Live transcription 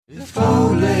If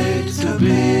only to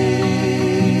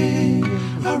be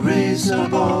a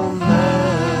reasonable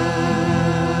man.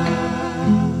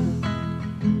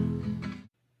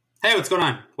 Hey, what's going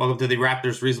on? Welcome to the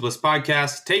Raptors Reasonablest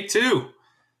Podcast, Take 2.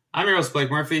 I'm your host, Blake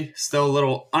Murphy, still a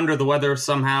little under the weather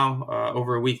somehow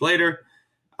over a week later.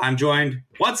 I'm joined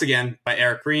once again by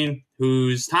Eric Green,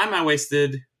 whose time I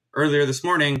wasted earlier this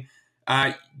morning.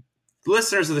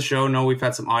 Listeners of the show know we've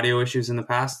had some audio issues in the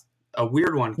past. A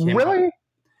weird one came up. Really?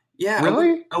 Yeah,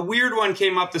 really? A weird one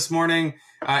came up this morning.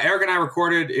 Eric and I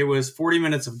recorded. It was 40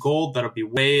 minutes of gold.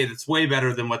 It's way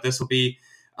better than what this will be.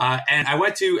 And I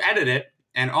went to edit it,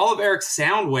 and all of Eric's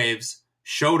sound waves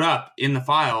showed up in the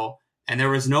file, and there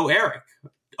was no Eric,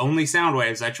 only sound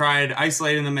waves. I tried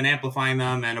isolating them and amplifying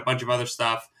them and a bunch of other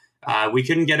stuff. We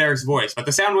couldn't get Eric's voice, but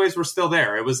the sound waves were still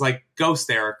there. It was like Ghost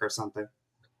Eric or something.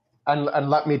 And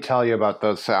let me tell you about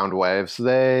those sound waves.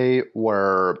 They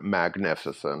were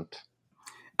magnificent.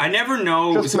 I never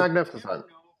know. Just magnificent.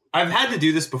 I've had to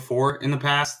do this before in the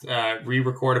past,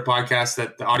 re-record a podcast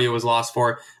that the audio was lost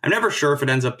for. I'm never sure if it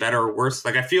ends up better or worse.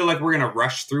 Like, I feel like we're going to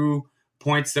rush through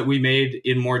points that we made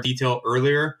in more detail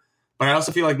earlier, but I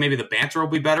also feel like maybe the banter will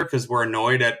be better because we're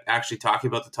annoyed at actually talking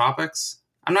about the topics.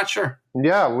 I'm not sure.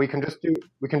 Yeah, we can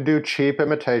do cheap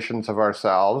imitations of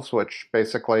ourselves, which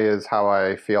basically is how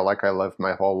I feel like I live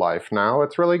my whole life now.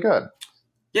 It's really good.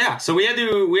 Yeah, so we had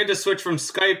to switch from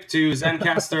Skype to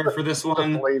Zencaster for this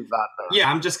one. Just leave that there.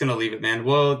 Yeah, I'm just gonna leave it, man.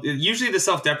 Well, usually the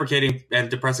self-deprecating and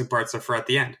depressing parts are for at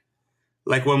the end.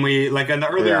 Like when we, like in the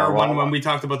earlier one when we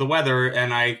talked about the weather,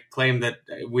 and I claimed that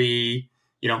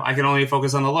I can only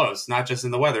focus on the lows, not just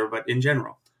in the weather, but in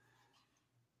general.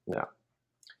 Yeah.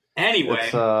 Anyway,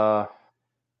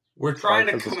 we're trying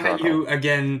to come at you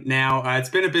again now. It's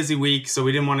been a busy week, so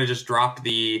we didn't want to just drop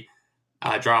the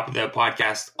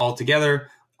podcast altogether.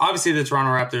 Obviously, the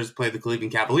Toronto Raptors played the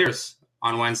Cleveland Cavaliers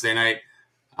on Wednesday night,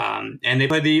 and they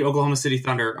played the Oklahoma City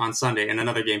Thunder on Sunday in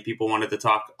another game people wanted to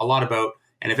talk a lot about.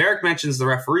 And if Eric mentions the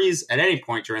referees at any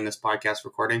point during this podcast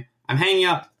recording, I'm hanging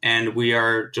up, and we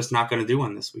are just not going to do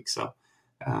one this week. So,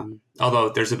 although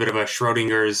there's a bit of a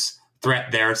Schrodinger's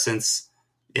threat there, since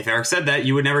if Eric said that,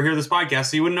 you would never hear this podcast,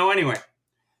 so you wouldn't know anyway.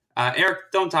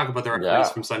 Eric, don't talk about the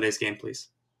referees from Sunday's game, please.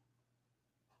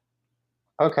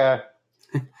 Okay.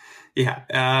 Yeah.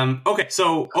 Okay.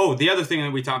 So, the other thing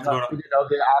that we talked about.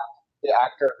 The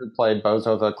actor who played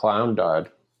Bozo the Clown died.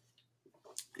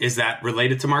 Is that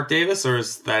related to Mark Davis, or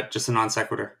is that just a non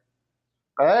sequitur?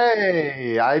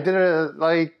 Hey, I did it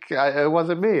it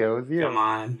wasn't me. It was you. Come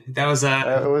on, that was It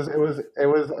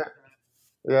was.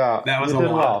 Yeah, that was you a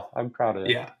did lot. Well. I'm proud of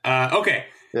you. Yeah. Okay.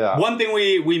 Yeah. One thing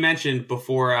we mentioned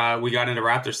before we got into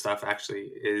Raptor stuff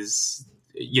actually is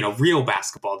real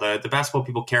basketball. The basketball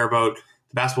people care about,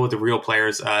 the basketball with the real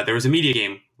players. There was a media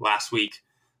game last week.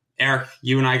 Eric,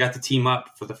 you and I got to team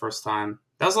up for the first time.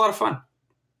 That was a lot of fun.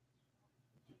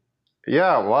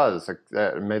 Yeah, it was.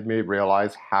 It made me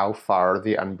realize how far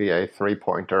the NBA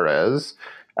three-pointer is,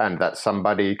 and that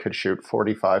somebody could shoot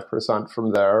 45%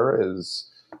 from there is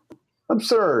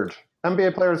absurd.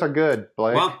 NBA players are good,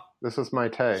 Blake. Well, this is my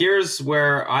take. Here's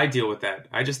where I deal with that.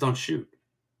 I just don't shoot.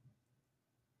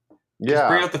 Just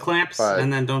bring out the clamps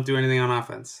and then don't do anything on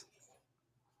offense.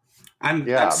 I'm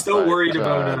still worried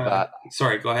about that.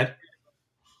 Sorry, go ahead.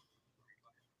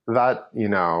 That,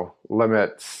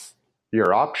 limits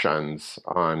your options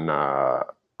on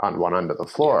one end of the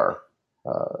floor.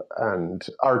 And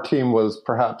our team was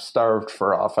perhaps starved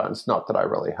for offense. Not that I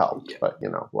really helped, but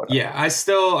whatever. Yeah,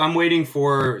 I'm waiting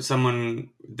for someone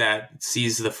that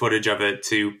sees the footage of it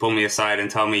to pull me aside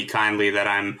and tell me kindly that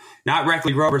I'm not Rec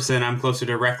League Roberson. I'm closer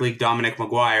to Rec League Dominic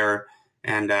McGuire,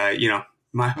 and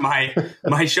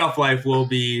my shelf life will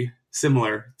be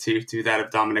similar to that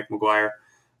of Dominic McGuire.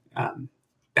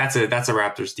 That's a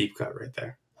Raptors deep cut right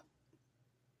there.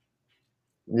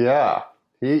 Yeah.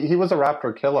 He was a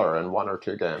Raptor killer in one or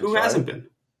two games. Who hasn't been?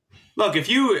 Look, I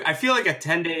feel like an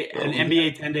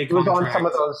NBA 10-day contract. He was on some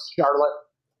of those Charlotte.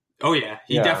 Oh yeah,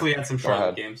 he definitely had some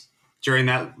Charlotte games during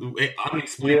that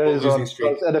unexplainable losing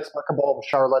streak. Those inexplicable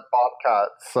Charlotte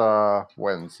Bobcats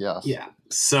wins. Yes. Yeah.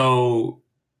 So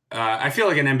I feel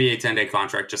like an NBA 10-day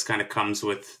contract just kind of comes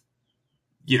with,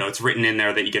 it's written in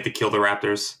there that you get to kill the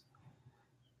Raptors.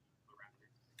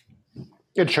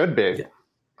 It should be. Yeah.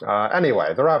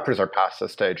 Anyway, the Raptors are past the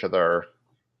stage of their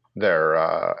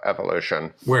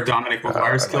evolution. Where Dominic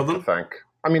McGuire's killed them?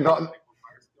 I mean,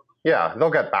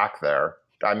 they'll get back there.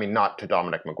 I mean, not to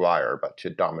Dominic McGuire, but to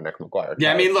Dominic McGuire.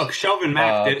 Yeah, I mean, look, Shelvin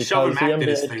Mack did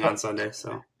his thing on Sunday,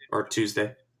 or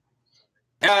Tuesday.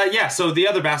 So the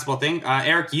other basketball thing,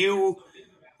 Eric, you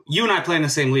and I play in the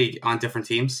same league on different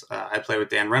teams. I play with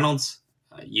Dan Reynolds.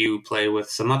 You play with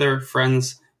some other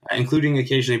friends, including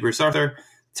occasionally Bruce Arthur.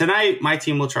 Tonight, my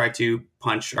team will try to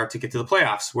punch our ticket to the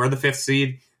playoffs. We're the 5th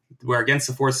seed. We're against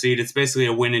the 4th seed. It's basically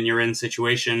a win and you're in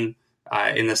situation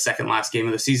in the second last game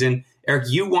of the season. Eric,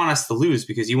 you want us to lose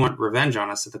because you want revenge on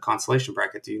us at the consolation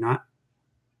bracket, do you not?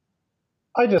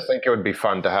 I just think it would be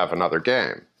fun to have another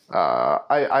game.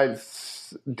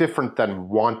 Different than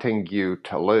wanting you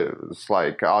to lose.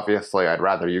 Like, obviously, I'd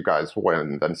rather you guys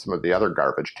win than some of the other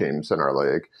garbage teams in our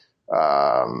league.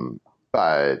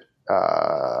 But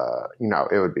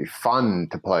it would be fun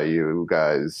to play you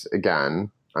guys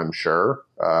again, I'm sure.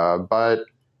 But,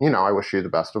 I wish you the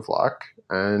best of luck.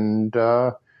 And,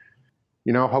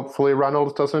 hopefully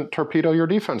Reynolds doesn't torpedo your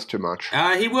defense too much.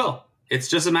 He will. It's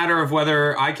just a matter of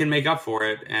whether I can make up for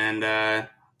it and,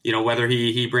 whether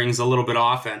he brings a little bit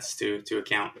of offense to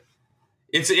account.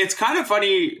 It's kind of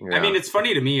funny. Yeah. I mean, it's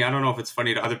funny to me. I don't know if it's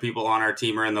funny to other people on our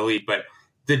team or in the league, but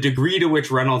the degree to which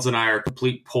Reynolds and I are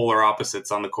complete polar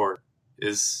opposites on the court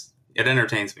it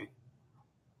entertains me.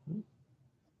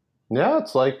 Yeah,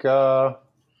 it's like, you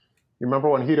remember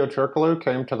when Hito Turkoglu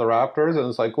came to the Raptors and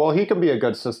it's like, well, he can be a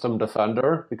good system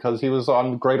defender because he was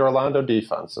on great Orlando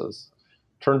defenses.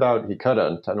 Turned out he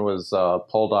couldn't and was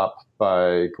pulled up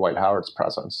by Dwight Howard's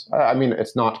presence. I mean,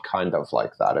 it's not kind of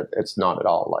like that. It's not at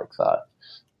all like that.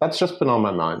 That's just been on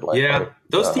my mind lately. Yeah,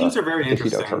 those teams are very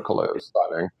interesting. Hito Turkoglu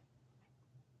signing.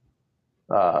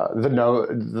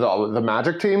 The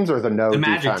Magic teams or the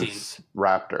defense teams.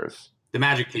 Raptors? The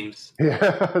Magic teams.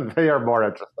 Yeah, they are more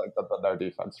interesting than the no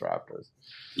defense Raptors.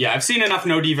 Yeah, I've seen enough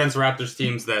no defense Raptors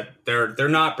teams that they're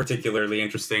not particularly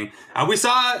interesting. We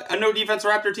saw a no defense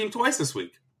Raptor team twice this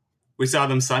week. We saw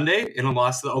them Sunday in a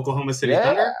loss to the Oklahoma City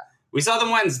Thunder. We saw them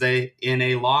Wednesday in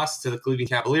a loss to the Cleveland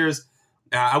Cavaliers.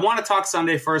 I want to talk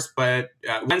Sunday first, but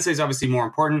Wednesday is obviously more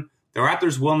important. The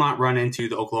Raptors will not run into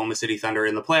the Oklahoma City Thunder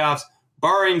in the playoffs,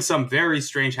 barring some very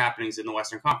strange happenings in the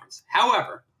Western Conference.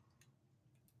 However,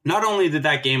 not only did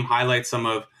that game highlight some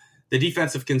of the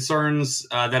defensive concerns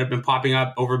that have been popping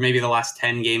up over maybe the last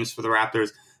 10 games for the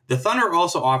Raptors, the Thunder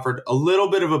also offered a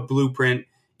little bit of a blueprint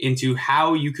into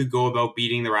how you could go about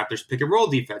beating the Raptors pick and roll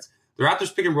defense. The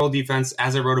Raptors pick and roll defense,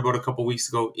 as I wrote about a couple weeks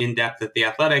ago in depth at The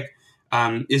Athletic,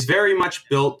 is very much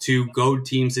built to goad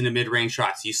teams into mid-range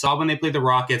shots. You saw when they played the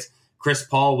Rockets, Chris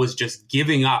Paul was just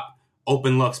giving up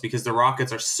open looks because the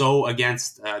Rockets are so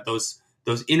against those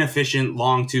inefficient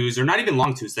long twos, or not even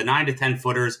long twos, the 9 to 10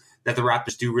 footers that the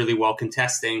Raptors do really well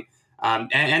contesting.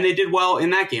 And they did well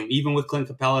in that game, even with Clint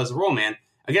Capella as a roll man.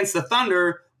 Against the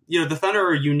Thunder, the Thunder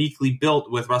are uniquely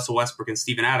built with Russell Westbrook and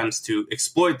Steven Adams to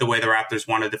exploit the way the Raptors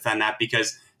want to defend that,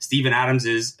 because Steven Adams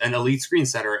is an elite screen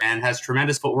setter and has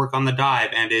tremendous footwork on the dive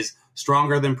and is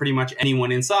stronger than pretty much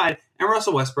anyone inside. And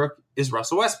Russell Westbrook is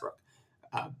Russell Westbrook.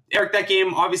 Eric, that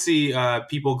game, obviously,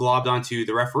 people globbed onto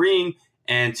the refereeing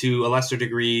and to a lesser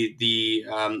degree, the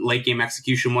late game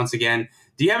execution once again.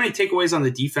 Do you have any takeaways on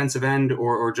the defensive end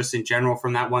or just in general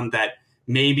from that one that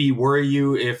maybe worry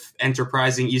you if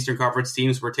enterprising Eastern Conference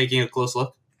teams were taking a close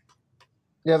look?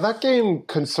 Yeah, that game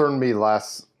concerned me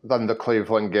less than the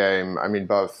Cleveland game. I mean,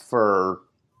 both for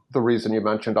the reason you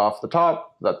mentioned off the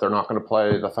top, that they're not going to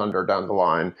play the Thunder down the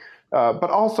line, but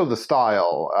also the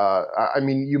style. I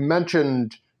mean, you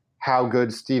mentioned how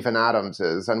good Steven Adams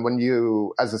is. And when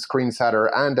you, as a screen setter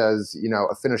and as,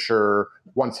 a finisher,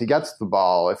 once he gets the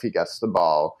ball, if he gets the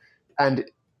ball, and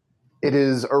it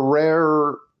is a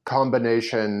rare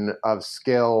combination of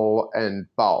skill and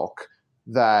bulk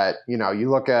that,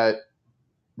 you look at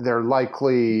their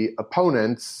likely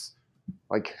opponents,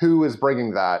 like who is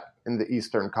bringing that in the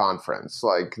Eastern Conference?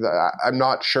 I'm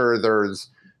not sure there's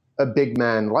a big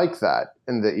man like that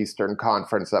in the Eastern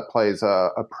Conference that plays a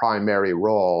primary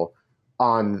role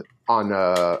on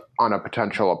a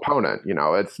potential opponent.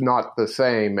 It's not the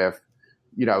same if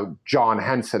John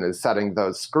Henson is setting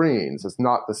those screens. It's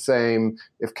not the same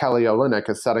if Kelly Olynyk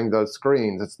is setting those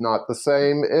screens. It's not the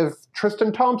same if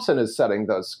Tristan Thompson is setting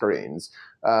those screens.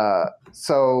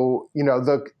 So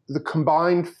the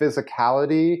combined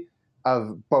physicality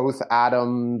of both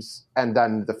Adams and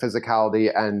then the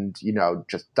physicality and,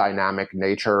 just dynamic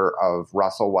nature of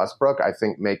Russell Westbrook, I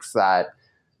think makes that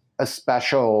a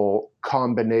special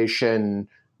combination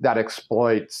that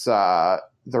exploits the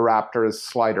Raptors'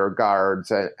 slider guards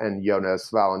and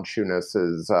Jonas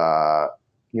Valanciunas'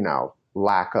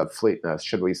 lack of fleetness,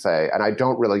 should we say. And I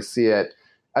don't really see it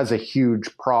as a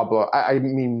huge problem. I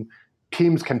mean,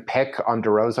 teams can pick on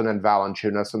DeRozan and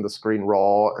Valanciunas in the screen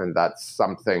role, and that's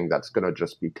something that's going to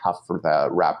just be tough for the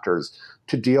Raptors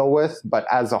to deal with. But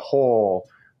as a whole,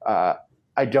 I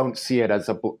don't see it as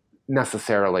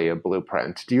necessarily a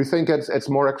blueprint. Do you think it's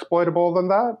more exploitable than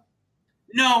that?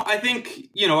 No, I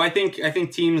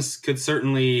think teams could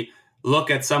certainly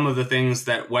look at some of the things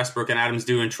that Westbrook and Adams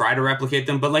do and try to replicate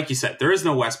them. But like you said, there is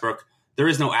no Westbrook, there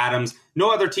is no Adams.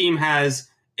 No other team has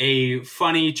a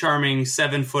funny, charming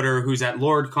 7-footer who's at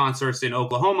Lord concerts in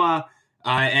Oklahoma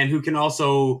and who can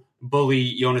also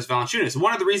bully Jonas Valanciunas.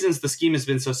 One of the reasons the scheme has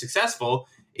been so successful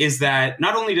is that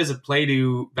not only does it play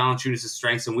to Valanciunas'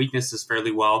 strengths and weaknesses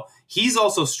fairly well, he's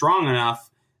also strong enough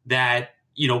that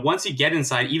once you get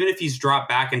inside, even if he's dropped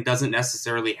back and doesn't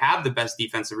necessarily have the best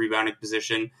defensive rebounding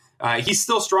position, he's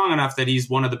still strong enough that he's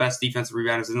one of the best defensive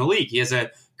rebounders in the league. He has a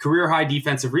career-high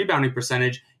defensive rebounding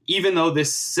percentage, even though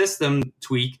this system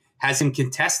tweak has him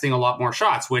contesting a lot more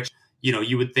shots, which,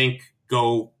 you would think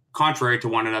go contrary to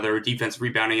one another, defensive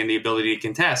rebounding and the ability to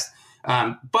contest.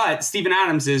 But Steven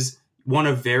Adams is one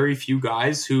of very few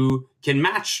guys who can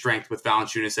match strength with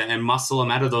Valanciunas and muscle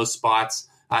him out of those spots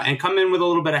and come in with a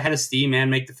little bit of head of steam and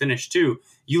make the finish too.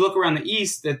 You look around the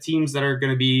East at teams that are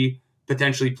going to be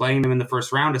potentially playing them in the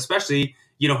first round, especially,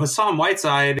 Hassan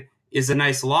Whiteside is a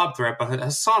nice lob threat, but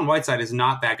Hassan Whiteside is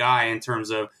not that guy in terms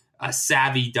of a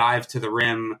savvy dive to the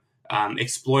rim,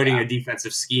 exploiting a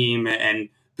defensive scheme and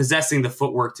possessing the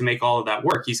footwork to make all of that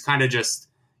work. He's kind of just,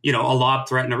 a lob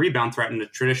threat and a rebound threat in the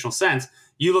traditional sense.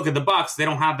 You look at the Bucks, they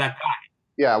don't have that guy.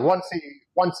 Yeah, once he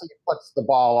puts the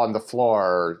ball on the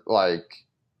floor,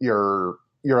 you're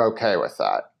okay with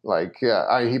that.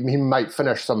 He might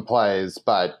finish some plays,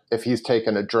 but if he's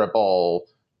taken a dribble,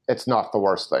 it's not the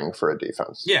worst thing for a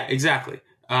defense. Yeah, exactly.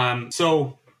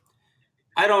 So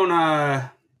I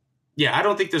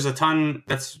don't think there's a ton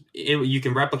you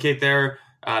can replicate there.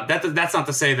 That's not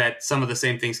to say that some of the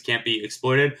same things can't be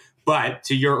exploited. But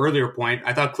to your earlier point,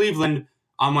 I thought Cleveland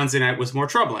on Wednesday night was more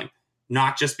troubling,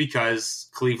 not just because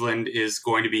Cleveland is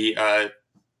going to be an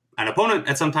opponent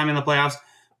at some time in the playoffs,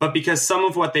 but because some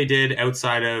of what they did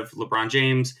outside of LeBron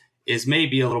James is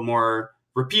maybe a little more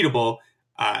repeatable.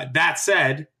 That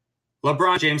said,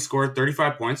 LeBron James scored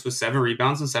 35 points with 7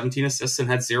 rebounds and 17 assists and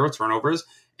had 0 turnovers,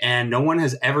 and no one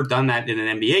has ever done that in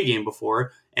an NBA game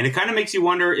before. And it kind of makes you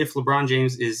wonder if LeBron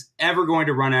James is ever going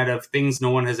to run out of things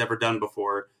no one has ever done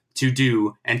before to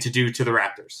do to the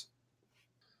Raptors.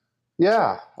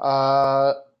 Yeah,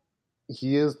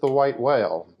 he is the white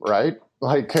whale, right?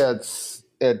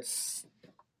 It's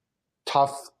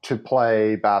tough to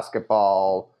play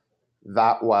basketball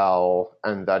that well,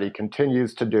 and that he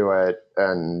continues to do it,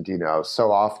 and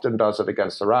so often does it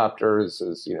against the Raptors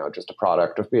is just a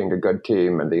product of being a good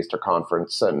team in the Eastern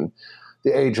Conference and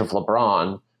the age of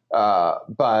LeBron.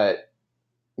 But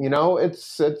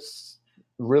it's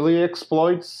really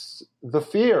exploits the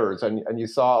fears, and you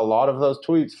saw a lot of those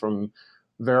tweets from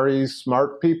very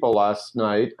smart people last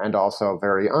night, and also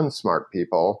very unsmart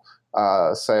people.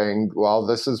 Saying, well,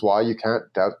 this is why you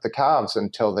can't doubt the Cavs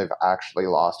until they've actually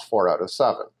lost 4 out of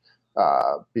 7.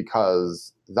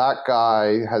 Because that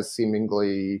guy has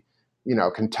seemingly,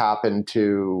 can tap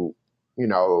into,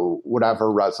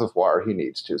 whatever reservoir he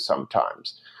needs to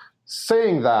sometimes.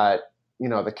 Saying that,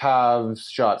 the Cavs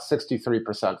shot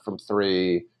 63% from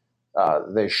 3.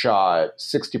 They shot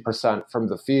 60% from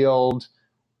the field,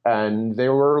 and they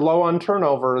were low on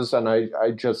turnovers. And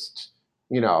I just,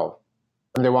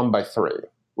 and they won by 3,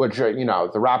 which, the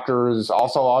Raptors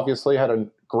also obviously had a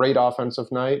great offensive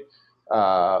night.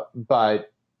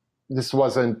 But this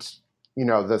wasn't,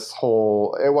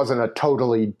 it wasn't a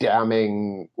totally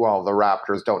damning, well, the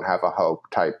Raptors don't have a hope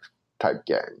type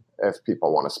game, if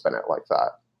people want to spin it like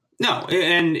that. No.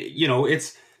 And,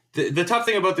 it's the tough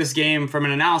thing about this game from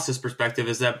an analysis perspective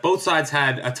is that both sides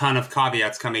had a ton of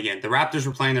caveats coming in. The Raptors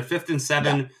were playing their 5th and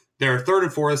 7. Yeah. They're 3rd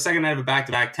and 4th, the second night of a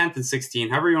back-to-back, 10th and 16,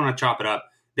 however you want to chop it up.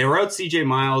 They were out CJ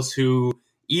Miles, who,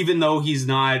 even though he's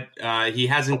not, he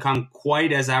hasn't come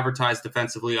quite as advertised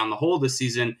defensively on the whole this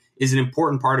season, is an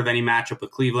important part of any matchup with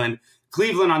Cleveland.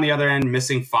 Cleveland, on the other end,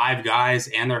 missing 5 guys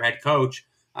and their head coach.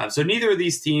 So neither of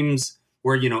these teams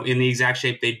were, in the exact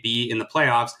shape they'd be in the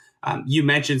playoffs. You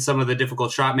mentioned some of the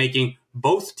difficult shot making.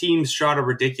 Both teams shot a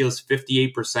ridiculous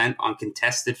 58% on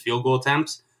contested field goal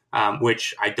attempts,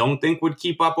 which I don't think would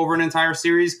keep up over an entire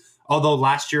series. Although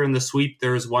last year in the sweep,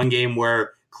 there was one game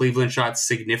where Cleveland shot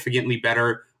significantly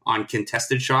better on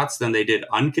contested shots than they did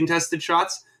uncontested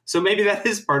shots. So maybe that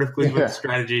is part of Cleveland's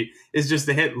strategy, is just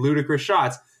to hit ludicrous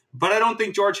shots. But I don't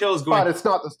think George Hill is going... But it's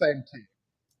not the same team.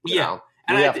 Yeah.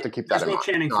 And we have to keep that in mind.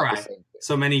 Channing Frye.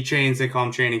 So many chains, they call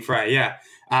him Channing Frye. Yeah.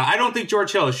 I don't think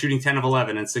George Hill is shooting 10 of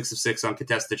 11 and 6 of 6 on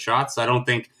contested shots. I don't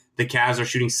think the Cavs are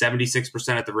shooting 76%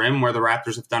 at the rim, where the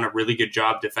Raptors have done a really good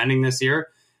job defending this year.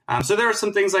 So there are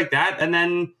some things like that. And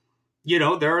then,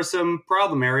 there are some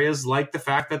problem areas, like the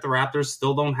fact that the Raptors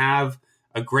still don't have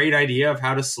a great idea of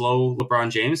how to slow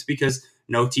LeBron James, because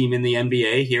no team in the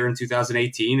NBA here in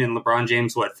 2018, and LeBron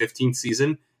James, 15th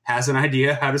season, has an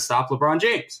idea how to stop LeBron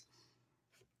James.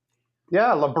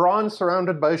 Yeah, LeBron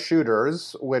surrounded by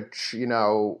shooters, which,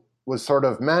 was sort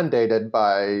of mandated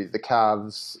by the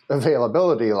Cavs'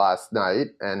 availability last night,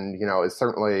 and, is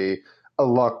certainly a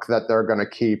look that they're going to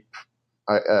keep,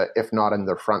 if not in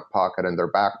their front pocket, in their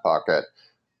back pocket,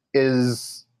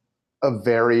 is a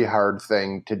very hard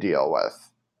thing to deal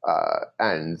with.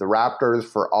 And the Raptors,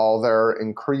 for all their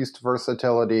increased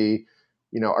versatility,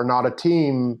 are not a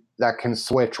team that can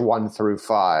switch 1 through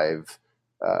 5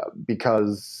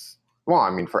 because...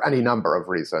 Well, for any number of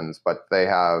reasons, but they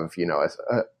have,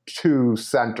 2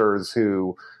 centers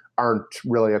who aren't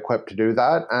really equipped to do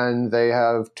that. And they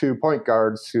have 2 point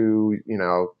guards who,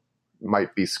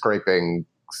 might be scraping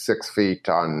 6 feet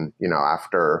on,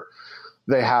 after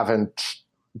they haven't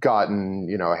gotten,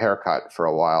 a haircut for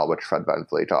a while, which Fred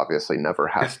VanVleet obviously never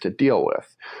has to deal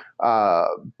with.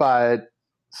 But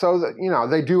so,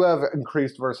 they do have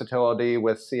increased versatility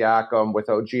with Siakam, with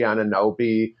OG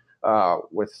Anunoby,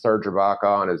 with Serge Ibaka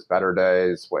on his better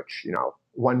days, which,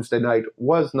 Wednesday night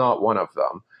was not one of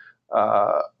them.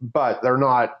 But they're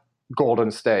not Golden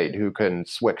State, who can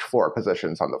switch 4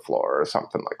 positions on the floor or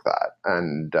something like that.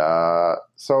 And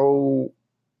so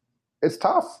it's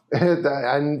tough.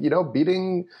 And,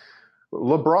 beating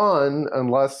LeBron,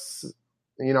 unless,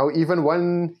 even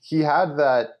when he had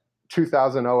that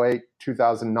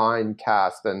 2008-2009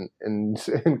 cast in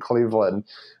Cleveland,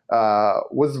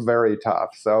 was very tough.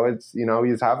 So it's,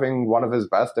 he's having one of his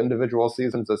best individual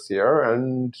seasons this year,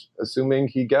 and assuming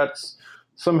he gets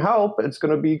some help, it's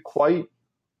going to be quite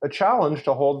a challenge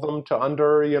to hold them to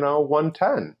under,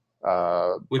 110.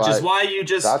 Which is why you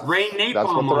just rain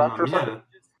napalm on them.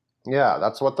 Yeah,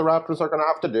 that's what the Raptors are going to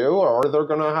have to do, or they're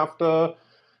going to have to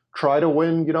try to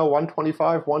win,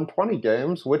 125, 120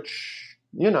 games, which,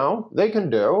 they can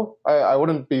do. I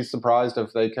wouldn't be surprised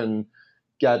if they can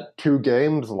get 2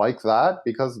 games like that,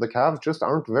 because the Cavs just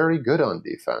aren't very good on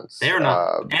defense. They are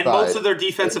not. And most of their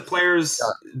defensive players,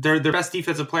 their best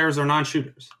defensive players are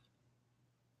non-shooters.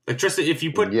 Like Tristan, if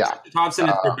you put Thompson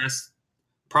as their best,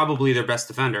 probably their best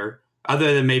defender,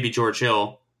 other than maybe George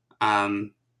Hill,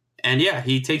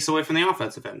 he takes away from the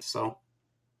offensive end. So,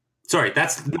 sorry,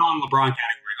 that's non-LeBron category.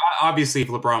 Obviously, if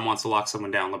LeBron wants to lock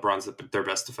someone down, LeBron's their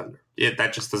best defender.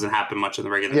 That just doesn't happen much in the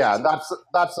regular season. Yeah,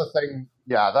 that's the thing.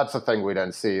 Yeah, that's the thing we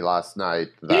didn't see last night.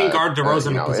 He didn't guard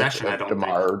DeRozan in possession, I don't think.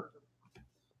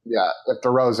 Yeah, if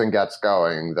DeRozan gets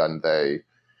going, then they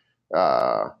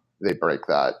break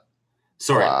that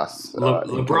glass.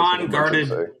 LeBron guarded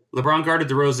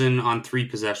DeRozan on 3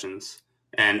 possessions,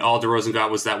 and all DeRozan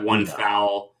got was that one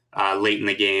foul late in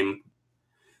the game.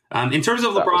 In terms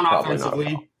of LeBron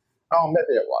offensively... Oh,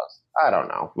 maybe it was. I don't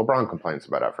know. LeBron complains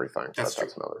about everything. That's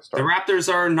another story. The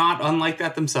Raptors are not unlike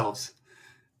that themselves.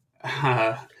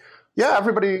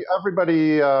 Everybody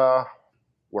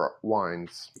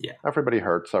whines. Yeah. Everybody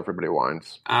hurts. Everybody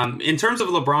whines. In terms of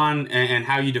LeBron and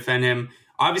how you defend him,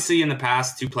 obviously in the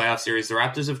past 2 playoff series, the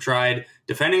Raptors have tried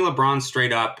defending LeBron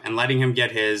straight up and letting him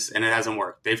get his, and it hasn't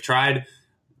worked. They've tried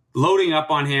loading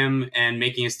up on him and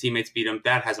making his teammates beat him.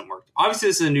 That hasn't worked. Obviously,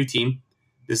 this is a new team.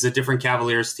 This is a different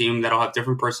Cavaliers team that'll have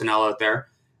different personnel out there.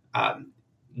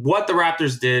 What the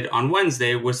Raptors did on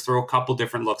Wednesday was throw a couple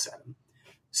different looks at him.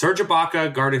 Serge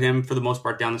Ibaka guarded him for the most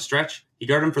part down the stretch. He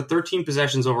guarded him for 13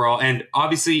 possessions overall. And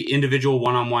obviously, individual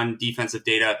one-on-one defensive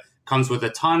data comes with a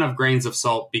ton of grains of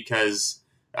salt because,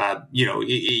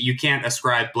 you can't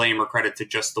ascribe blame or credit to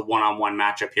just the one-on-one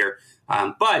matchup here.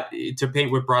 But to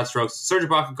paint with broad strokes, Serge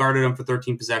Ibaka guarded him for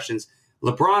 13 possessions.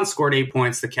 LeBron scored 8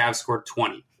 points. The Cavs scored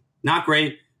 20. Not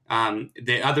great.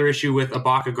 The other issue with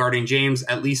Ibaka guarding James,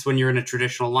 at least when you're in a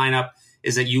traditional lineup,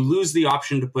 is that you lose the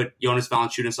option to put Jonas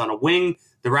Valanciunas on a wing.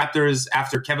 The Raptors,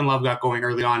 after Kevin Love got going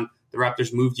early on, the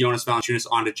Raptors moved Jonas Valanciunas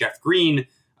onto Jeff Green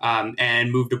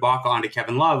and moved Ibaka onto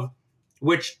Kevin Love,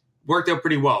 which worked out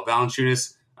pretty well.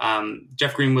 Valanciunas,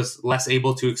 Jeff Green was less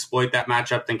able to exploit that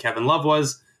matchup than Kevin Love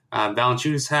was.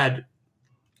 Valanciunas had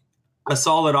a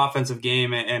solid offensive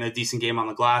game and a decent game on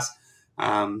the glass.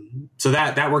 So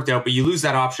that worked out, but you lose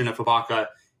that option if Ibaka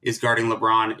is guarding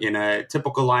LeBron in a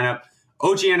typical lineup.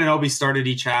 OG Anunoby started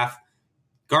each half,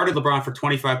 guarded LeBron for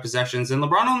 25 possessions, and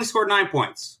LeBron only scored 9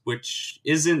 points, which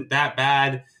isn't that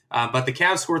bad, but the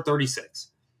Cavs scored 36.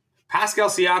 Pascal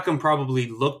Siakam probably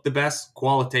looked the best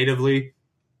qualitatively.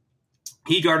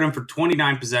 He guarded him for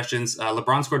 29 possessions.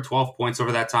 LeBron scored 12 points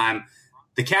over that time.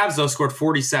 The Cavs, though, scored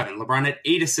 47. LeBron had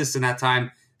 8 assists in that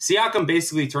time. Siakam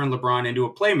basically turned LeBron into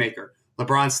a playmaker.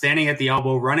 LeBron standing at the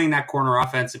elbow, running that corner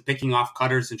offense and picking off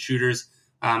cutters and shooters.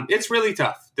 It's really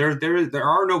tough. There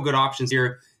are no good options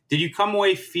here Did you come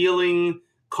away feeling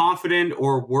confident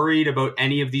or worried about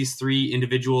any of these three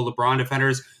individual LeBron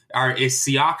defenders? Is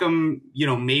Siakam,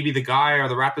 maybe the guy? Are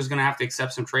the Raptors going to have to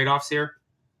accept some trade-offs here?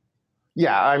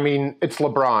 Yeah, I mean, it's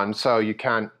LeBron, so you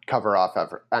can't cover off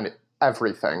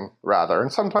everything, rather.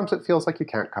 And sometimes it feels like you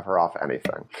can't cover off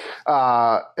anything.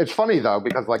 It's funny, though,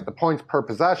 because like the points per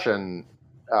possession,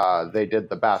 they did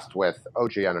the best with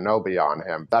OG Anunoby on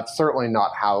him. That's certainly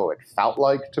not how it felt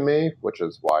like to me, which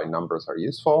is why numbers are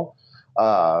useful,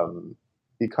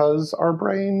 because our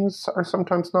brains are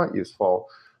sometimes not useful.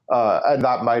 And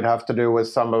that might have to do with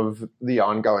some of the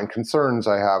ongoing concerns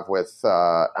I have with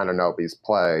Anunoby's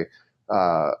play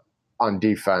on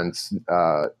defense,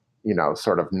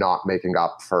 sort of not making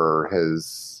up for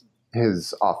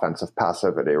his offensive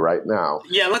passivity right now.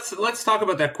 Yeah, let's talk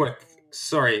about that quick.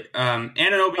 Sorry.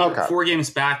 Anunoby, okay. 4 games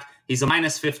back, he's a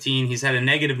minus 15. He's had a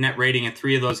negative net rating in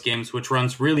 3 of those games, which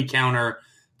runs really counter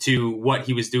to what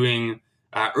he was doing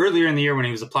earlier in the year when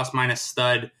he was a plus-minus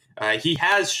stud. He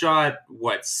has shot,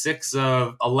 6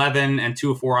 of 11 and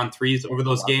 2 of 4 on threes over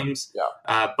those games.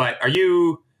 Yeah. But are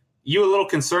you a little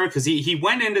concerned? Because he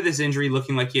went into this injury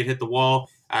looking like he had hit the wall.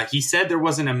 He said there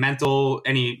wasn't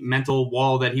any mental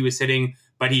wall that he was hitting,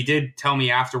 but he did tell me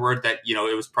afterward that,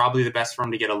 it was probably the best for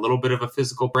him to get a little bit of a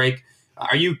physical break.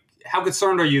 How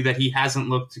concerned are you that he hasn't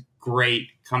looked great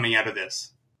coming out of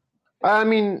this? I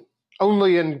mean,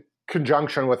 only in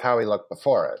conjunction with how he looked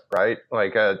before it, right?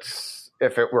 Like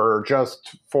if it were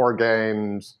just 4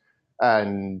 games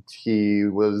and he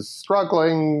was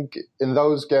struggling in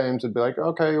those games, it'd be like,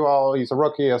 okay, well, he's a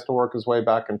rookie, he has to work his way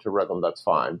back into rhythm, that's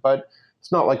fine. But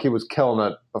it's not like he was killing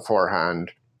it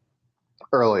beforehand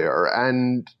earlier.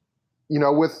 And,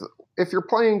 if you're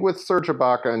playing with Serge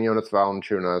Ibaka and Jonas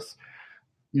Valanciunas,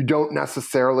 you don't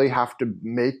necessarily have to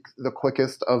make the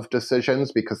quickest of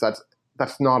decisions, because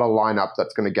that's not a lineup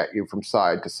that's going to get you from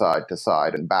side to side to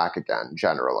side and back again,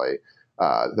 generally.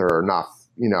 There are enough,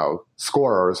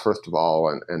 scorers, first of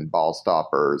all, and ball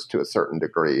stoppers to a certain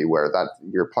degree where that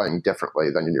you're playing differently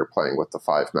than you're playing with the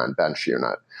 5-man bench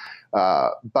unit.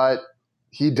 But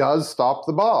he does stop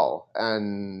the ball,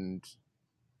 and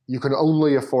you can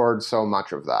only afford so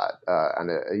much of that.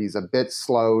 He's a bit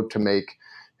slow to make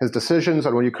his decisions.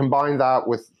 And when you combine that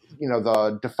with,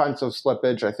 the defensive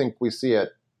slippage, I think we see it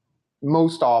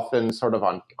most often sort of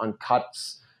on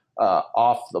cuts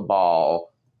off the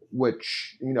ball,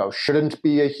 which, shouldn't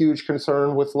be a huge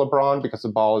concern with LeBron because the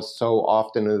ball is so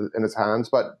often in his hands,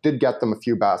 but did get them a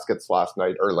few baskets last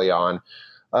night early on.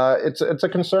 It's a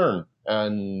concern.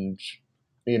 And,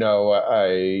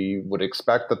 I would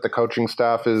expect that the coaching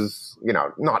staff is,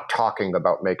 not talking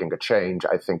about making a change.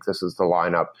 I think this is the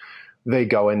lineup they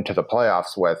go into the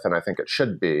playoffs with, and I think it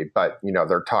should be. But,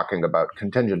 they're talking about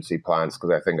contingency plans because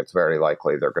I think it's very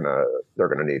likely they're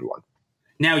gonna need one.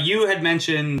 Now, you had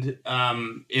mentioned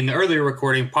in the earlier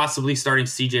recording possibly starting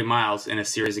CJ Miles in a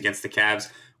series against the Cavs.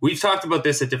 We've talked about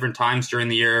this at different times during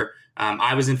the year.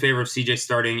 I was in favor of CJ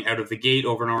starting out of the gate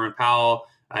over Norman Powell.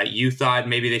 You thought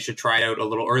maybe they should try it out a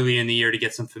little early in the year to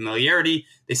get some familiarity.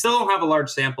 They still don't have a large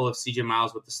sample of CJ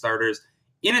Miles with the starters.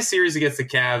 In a series against the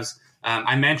Cavs,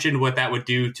 I mentioned what that would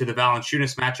do to the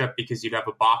Valanciunas matchup because you'd have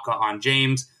Ibaka on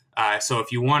James. So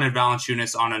if you wanted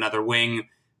Valanciunas on another wing,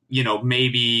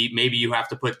 maybe you have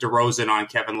to put DeRozan on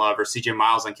Kevin Love or CJ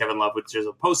Miles on Kevin Love, which is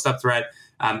a post-up threat.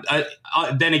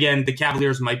 Then again, the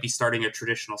Cavaliers might be starting a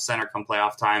traditional center come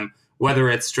playoff time, whether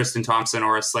it's Tristan Thompson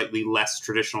or a slightly less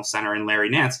traditional center in Larry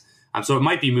Nance. So it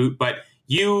might be moot, but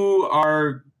you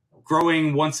are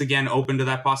growing once again open to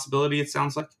that possibility, it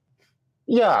sounds like?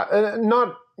 Yeah,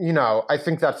 I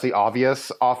think that's the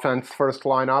obvious offense first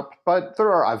lineup, but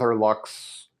there are other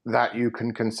looks that you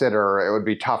can consider. It would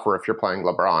be tougher if you're playing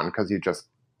LeBron because you just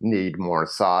need more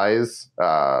size.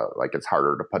 Like it's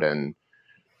harder to put in,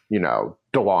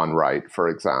 DeLon Wright, for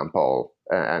example,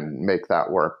 and make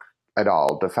that work at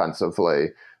all defensively.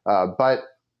 But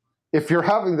if you're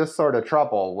having this sort of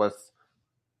trouble with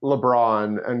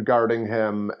LeBron and guarding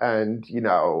him and,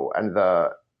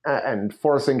 and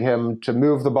forcing him to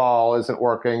move the ball isn't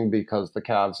working because the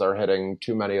Cavs are hitting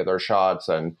too many of their shots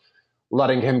and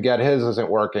letting him get his isn't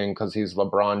working because he's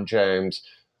LeBron James,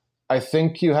 I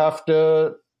think you have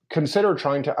to consider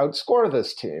trying to outscore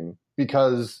this team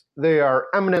because they are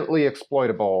eminently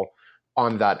exploitable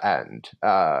on that end.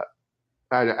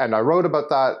 And I wrote about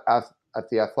that at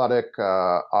The Athletic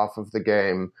off of the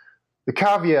game. The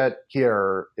caveat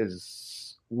here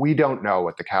is we don't know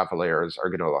what the Cavaliers are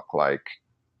going to look like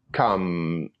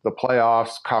come the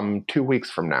playoffs, come 2 weeks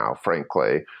from now,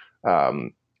 frankly.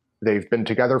 They've been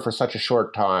together for such a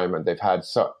short time and they've had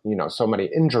so many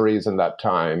injuries in that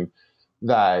time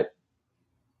that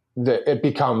it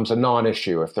becomes a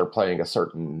non-issue if they're playing a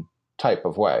certain type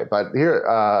of way. But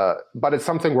but it's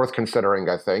something worth considering,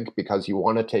 I think, because you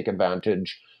want to take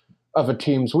advantage of a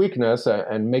team's weakness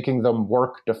and making them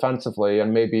work defensively,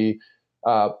 and maybe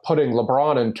putting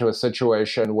LeBron into a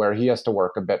situation where he has to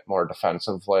work a bit more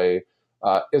defensively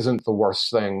isn't the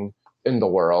worst thing in the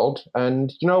world.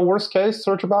 And, worst case,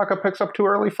 Serge Ibaka picks up 2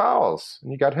 early fouls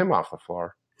and you got him off the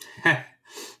floor.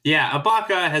 Yeah,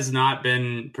 Ibaka has not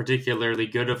been particularly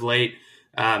good of late.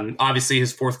 Obviously,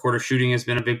 his fourth quarter shooting has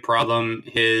been a big problem.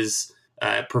 His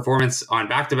performance on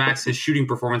back-to-backs, his shooting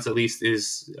performance at least,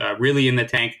 is really in the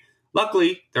tank.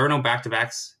 Luckily, there are no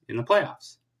back-to-backs in the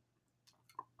playoffs.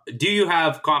 Do you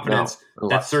have confidence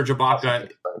that Serge Ibaka...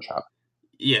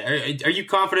 Yeah, are you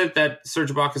confident that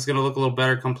Serge Ibaka is going to look a little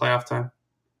better come playoff time?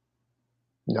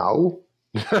 No.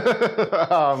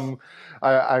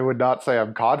 I would not say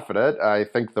I'm confident. I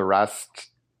think the rest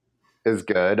is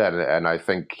good, and I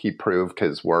think he proved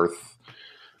his worth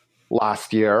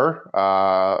last year.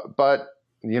 But,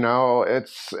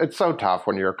 it's so tough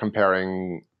when you're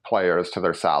comparing players to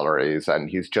their salaries, and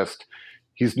he's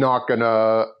not going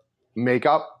to make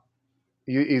up.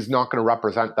 He's not going to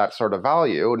represent that sort of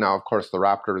value. Now, of course, the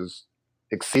Raptors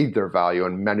exceed their value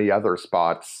in many other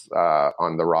spots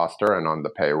on the roster and on the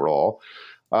payroll.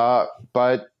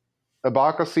 But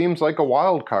Ibaka seems like a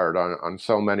wild card on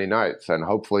so many nights, and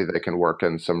hopefully they can work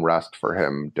in some rest for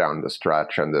him down the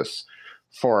stretch. And this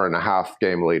 4.5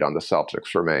 game lead on the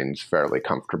Celtics remains fairly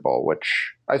comfortable,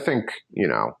 which I think,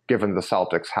 given the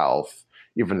Celtics' health,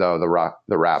 even though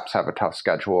the Raps have a tough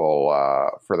schedule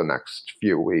for the next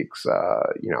few weeks,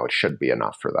 it should be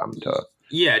enough for them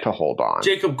to hold on.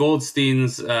 Jacob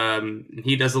Goldstein's,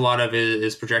 he does a lot of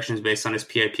his projections based on his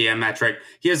PIPM metric.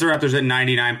 He has the Raptors at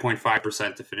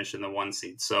 99.5% to finish in the 1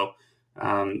 seed. So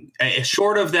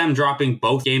short of them dropping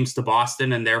both games to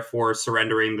Boston and therefore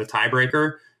surrendering the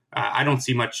tiebreaker, I don't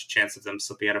see much chance of them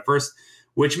slipping out at first,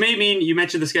 which may mean, you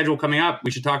mentioned the schedule coming up.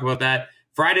 We should talk about that.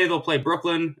 Friday, they'll play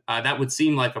Brooklyn. That would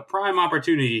seem like a prime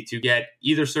opportunity to get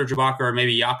either Serge Ibaka or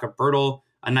maybe Jakob Poeltl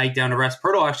a night down to rest.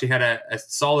 Poeltl actually had a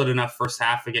solid enough first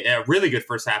half, a really good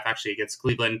first half actually against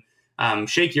Cleveland.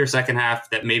 Shakier second half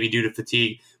that maybe due to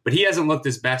fatigue, but he hasn't looked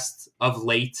his best of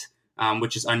late,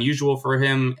 which is unusual for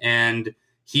him, and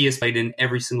he has played in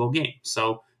every single game.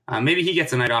 So maybe he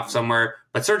gets a night off somewhere,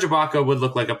 but Serge Ibaka would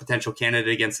look like a potential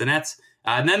candidate against the Nets.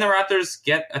 And then the Raptors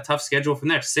get a tough schedule from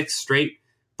there. 6 straight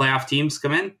playoff teams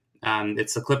come in.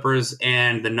 It's the Clippers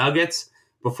and the Nuggets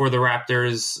before the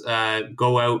Raptors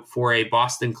go out for a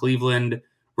Boston-Cleveland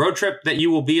road trip that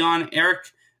you will be on.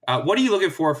 Eric, what are you looking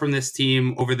for from this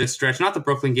team over this stretch? Not the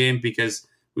Brooklyn game, because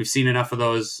we've seen enough of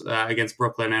those against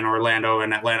Brooklyn and Orlando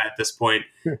and Atlanta at this point.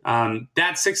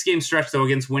 That 6-game stretch, though,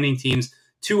 against winning teams,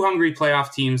 2 hungry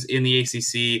playoff teams in the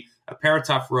ACC, a pair of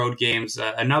tough road games,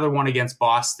 another one against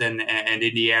Boston and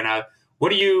Indiana.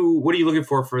 What are you looking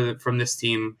for from this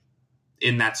team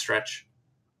in that stretch?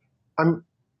 There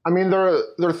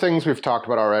are things we've talked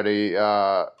about already.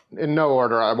 In no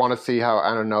order, I want to see how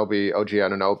OG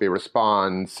Anunoby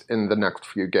responds in the next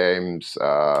few games,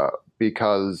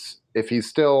 because if he's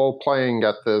still playing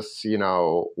at this,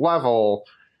 level,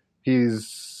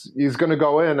 he's going to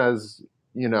go in as,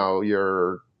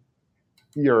 your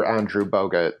Andrew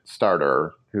Bogut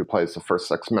starter who plays the first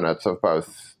 6 minutes of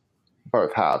both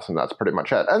halves, and that's pretty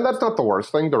much it. And that's not the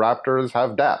worst thing. The Raptors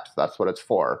have depth. That's what it's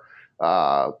for.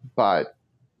 But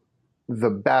the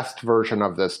best version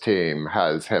of this team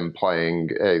has him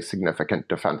playing a significant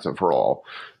defensive role.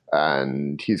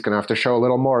 And he's going to have to show a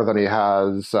little more than he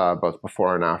has both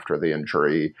before and after the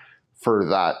injury for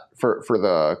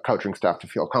the coaching staff to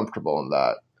feel comfortable in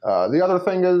that. The other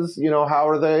thing is, how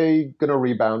are they going to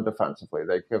rebound defensively?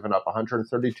 They've given up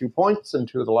 132 points in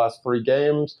 2 of the last 3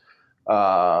 games.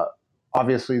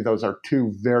 Obviously, those are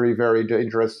 2 very, very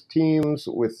dangerous teams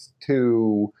with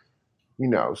 2,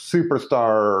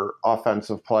 superstar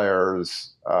offensive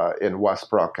players in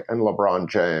Westbrook and LeBron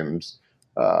James.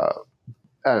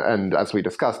 And as we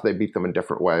discussed, they beat them in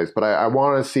different ways. But I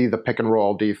want to see the pick and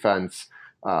roll defense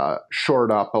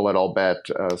shored up a little bit,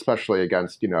 especially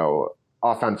against,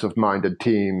 offensive-minded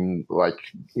team like,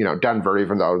 Denver,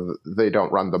 even though they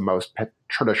don't run the most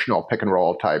traditional pick and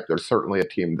roll type. There's certainly a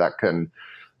team that can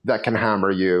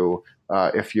hammer you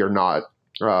if you're not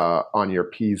on your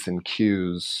P's and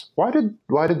Q's. Why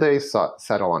did they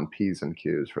settle on P's and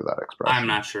Q's for that expression? I'm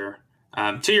not sure.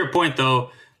 To your point,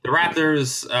 though, the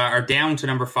Raptors are down to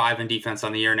number 5 in defense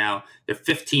on the year now. They're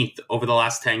 15th over the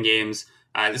last 10 games.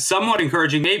 Somewhat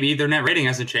encouraging, maybe. Their net rating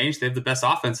hasn't changed. They have the best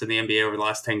offense in the NBA over the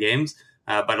last 10 games.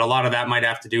 But a lot of that might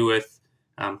have to do with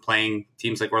playing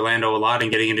teams like Orlando a lot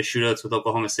and getting into shootouts with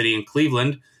Oklahoma City and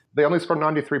Cleveland. They only scored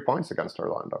 93 points against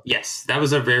Orlando. Yes, that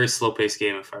was a very slow-paced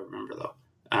game, if I remember, though.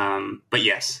 But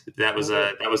yes, that was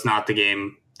not the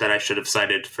game that I should have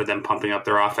cited for them pumping up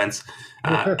their offense.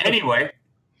 Anyway,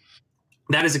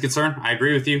 that is a concern. I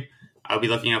agree with you. I'll be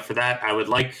looking out for that. I would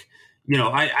like,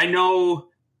 I know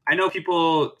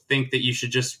people think that you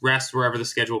should just rest wherever the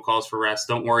schedule calls for rest.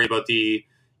 Don't worry about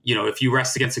if you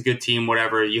rest against a good team,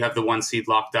 whatever, you have the 1 seed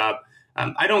locked up.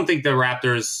 I don't think the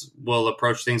Raptors will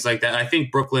approach things like that. I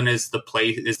think Brooklyn is the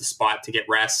spot to get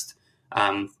rest.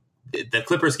 The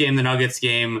Clippers game, the Nuggets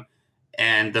game,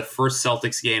 and the first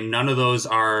Celtics game, none of those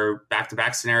are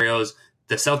back-to-back scenarios.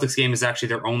 The Celtics game is actually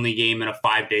their only game in a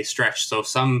 5-day stretch. So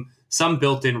some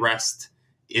built-in rest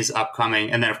is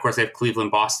upcoming. And then, of course, they have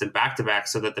Cleveland, Boston back-to-back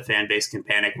so that the fan base can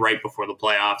panic right before the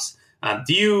playoffs.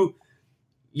 Do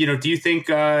you think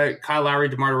Kyle Lowry,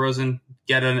 DeMar DeRozan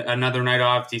get another night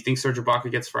off? Do you think Serge Ibaka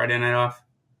gets Friday night off?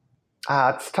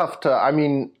 It's tough to. I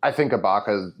mean, I think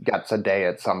Ibaka gets a day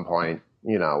at some point.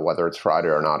 Whether it's Friday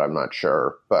or not, I'm not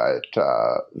sure, but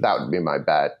that would be my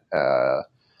bet.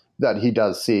 That he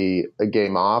does see a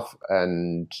game off,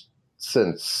 and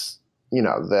since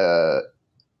the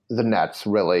Nets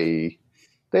really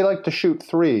they like to shoot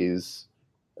threes.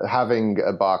 Having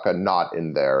Ibaka not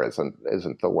in there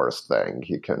isn't the worst thing.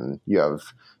 You have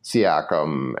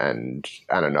Siakam and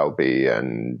Anunoby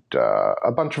and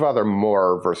a bunch of other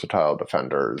more versatile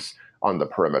defenders on the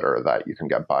perimeter that you can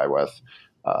get by with.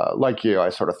 Like you, I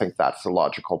sort of think that's the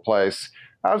logical place.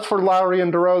 As for Lowry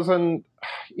and DeRozan,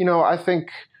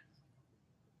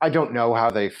 I don't know how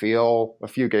they feel. A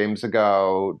few games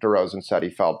ago, DeRozan said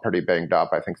he felt pretty banged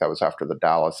up. I think that was after the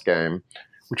Dallas game,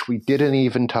 which we didn't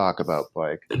even talk about,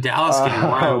 Blake. The Dallas game,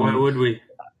 why would we?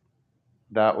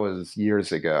 That was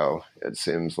years ago, it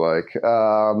seems like.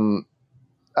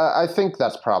 I think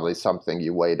that's probably something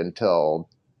you wait until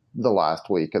the last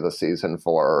week of the season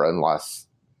for, unless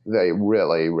they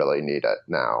really, really need it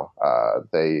now.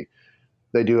 They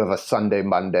do have a Sunday,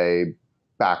 Monday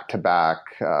back-to-back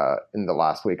in the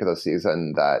last week of the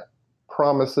season that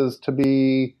promises to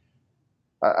be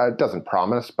it doesn't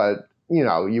promise, but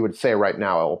you would say right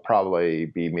now it will probably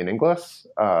be meaningless.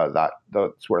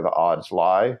 That's where the odds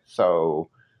lie. So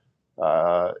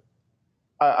I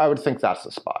would think that's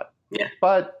the spot. Yeah.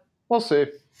 But we'll see.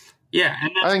 Yeah.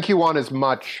 And I think you want as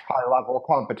much high-level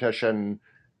competition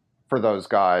for those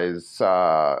guys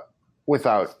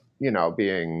without,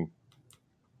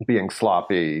 being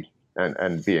sloppy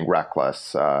and being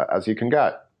reckless as you can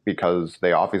get, because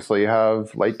they obviously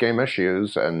have late-game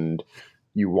issues, and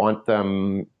you want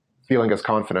them feeling as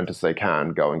confident as they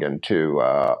can going into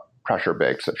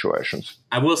pressure-baked situations.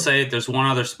 I will say there's one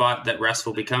other spot that rest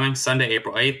will be coming. Sunday,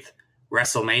 April 8th,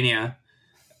 WrestleMania.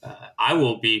 I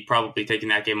will be probably taking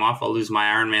that game off. I'll lose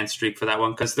my Iron Man streak for that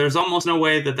one because there's almost no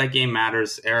way that game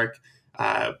matters, Eric.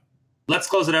 Let's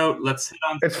close it out. Let's hit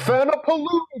on. It's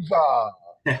Fanapalooza!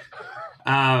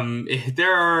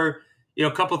 There are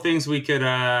a couple things we could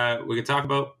talk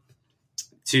about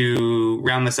to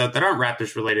round this out that aren't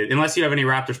Raptors related, unless you have any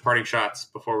Raptors parting shots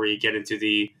before we get into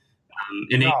the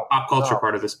innate pop culture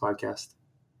part of this podcast.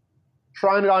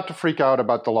 Trying not to freak out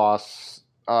about the loss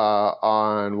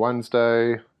on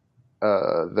Wednesday.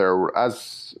 There,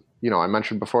 as I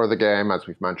mentioned before the game, as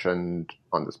we've mentioned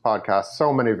on this podcast,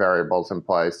 so many variables in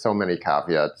play, so many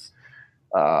caveats.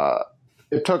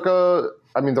 It took the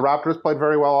Raptors played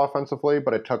very well offensively,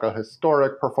 but it took a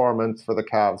historic performance for the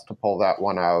Cavs to pull that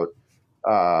one out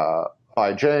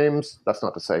by James. That's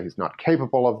not to say he's not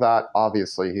capable of that.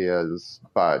 Obviously he is,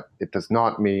 but it does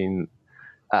not mean,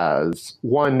 as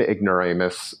one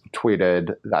ignoramus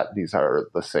tweeted, that these are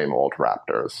the same old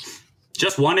Raptors.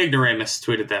 Just one ignoramus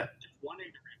tweeted that.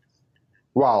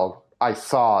 Well, I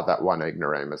saw that one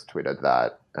ignoramus tweeted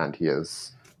that, and he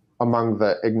is among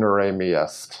the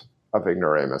ignoramiest of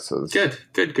ignoramuses. Good.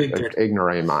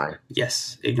 Ignorami.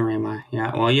 Yes, ignorami.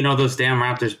 Yeah, well, those damn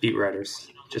Raptors beat writers.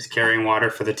 Just carrying water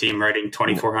for the team, writing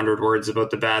 2,400 words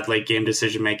about the bad late game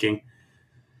decision making.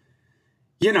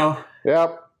 Yep.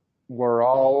 We're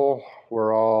all.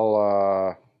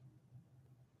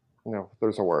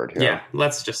 There's a word here. Yeah,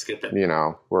 let's just skip it.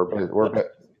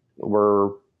 We're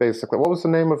basically. What was the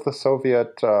name of the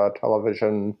Soviet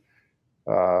television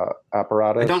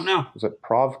apparatus? I don't know. Was it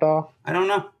Pravda? I don't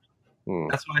know.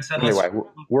 That's what I said. Anyway,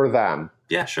 we're them.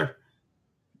 Yeah, sure.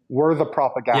 We're the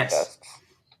propagandists. Yes.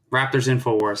 Raptors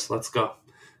InfoWars. Let's go.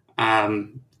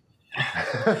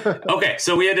 Okay,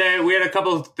 so we had a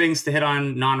couple of things to hit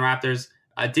on non-Raptors.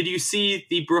 Did you see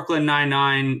the Brooklyn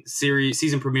Nine-Nine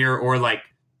season premiere, or like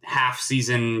half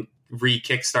season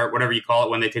re-kickstart, whatever you call it,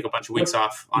 when they take a bunch of weeks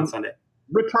off on Sunday?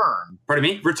 Return. Pardon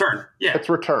me? Return. Yeah. It's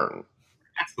Return.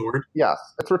 That's the word. Yes,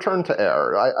 it's returned to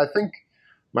air. I think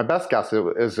my best guess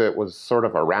is it was sort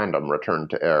of a random return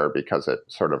to air because it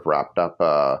sort of wrapped up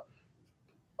a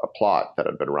plot that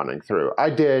had been running through. I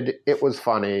did. It was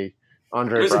funny.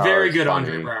 It was a very good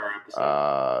Andre Braugher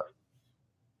episode.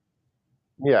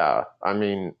 Yeah, I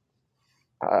mean,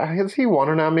 has he won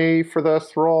an Emmy for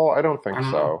this role? I don't think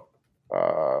so.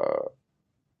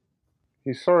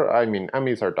 He's sort of, I mean,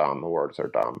 Emmys are dumb, awards are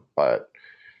dumb, but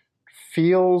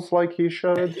feels like he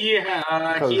should. He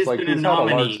has been a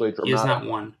nominee. He has not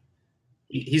won.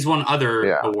 He's won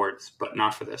other awards, but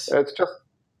not for this. It's just,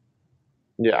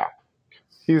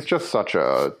 he's just such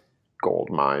a gold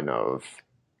mine of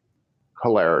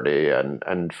hilarity,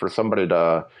 and for somebody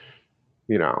to,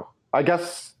 I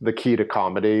guess the key to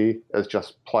comedy is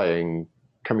just playing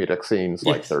comedic scenes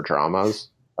like they're dramas,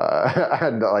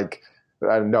 and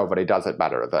nobody does it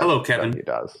better than he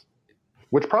does.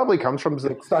 Which probably comes from his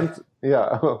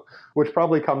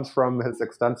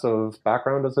extensive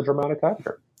background as a dramatic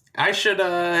actor. I should,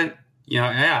 I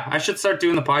should start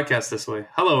doing the podcast this way.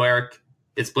 Hello, Eric.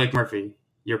 It's Blake Murphy,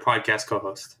 your podcast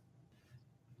co-host.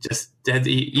 Just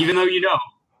even though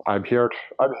I'm here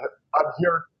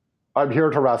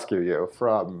to rescue you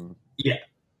from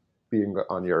being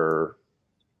on your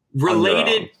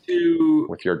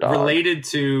with your dog. Related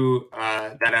to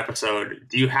that episode,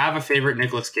 do you have a favorite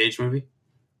Nicolas Cage movie?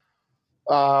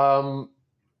 I'm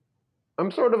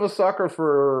sort of a sucker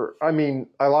for. I mean,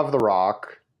 I love The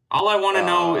Rock. All I want to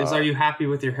know is, are you happy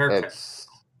with your haircut,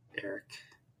 Eric?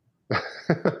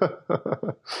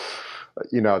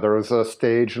 There was a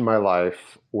stage in my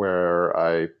life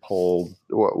where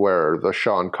where the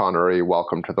Sean Connery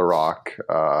 "Welcome to the Rock"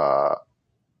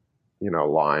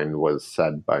 line was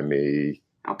said by me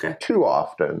too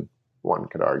often, one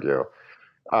could argue.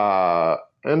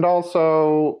 And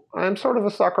also, I'm sort of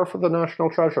a sucker for the National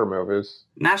Treasure movies.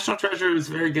 National Treasure is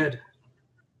very good.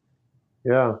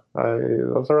 Yeah,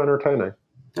 those are entertaining.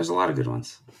 There's a lot of good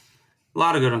ones.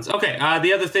 Okay,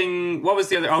 the other thing, what was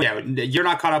the other? Oh, yeah, you're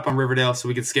not caught up on Riverdale, so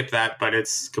we could skip that, but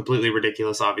it's completely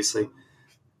ridiculous, obviously.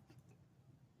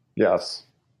 Yes.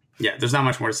 Yeah, there's not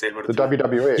much more to say about it. The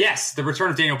WWE. Yes, the return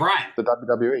of Daniel Bryan. The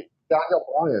WWE. Daniel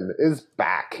Bryan is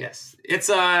back. Yes, it's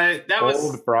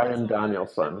old Bryan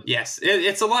Danielson. Yes,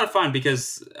 it's a lot of fun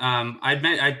because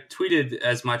I tweeted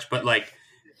as much, but like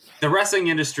the wrestling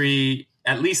industry,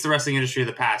 at least the wrestling industry of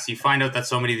the past, you find out that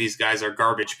so many of these guys are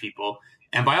garbage people,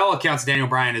 and by all accounts, Daniel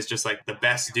Bryan is just like the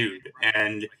best dude.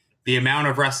 And the amount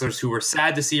of wrestlers who were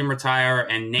sad to see him retire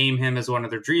and name him as one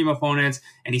of their dream opponents,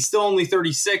 and he's still only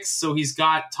 36, so he's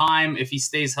got time if he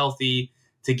stays healthy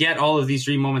to get all of these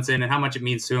dream moments in, and how much it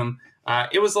means to him.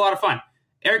 It was a lot of fun.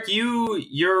 Eric,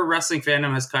 your wrestling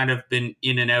fandom has kind of been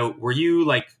in and out. Were you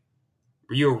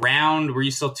around? Were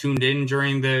you still tuned in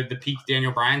during the peak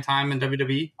Daniel Bryan time in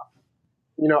WWE?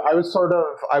 I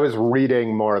was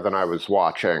reading more than I was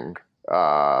watching.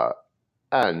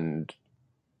 And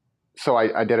so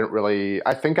I didn't really,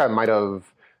 I think I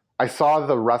saw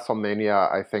the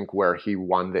WrestleMania, I think, where he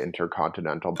won the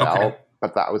Intercontinental belt,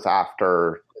 but that was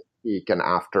after peak and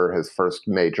after his first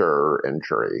major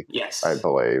injury, I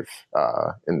believe,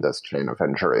 in this chain of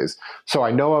injuries. So I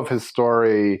know of his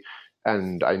story,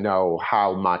 and I know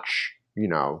how much,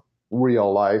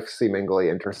 real life seemingly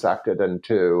intersected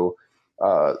into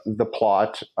the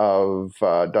plot of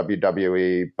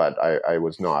WWE, but I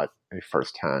was not a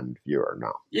first-hand viewer,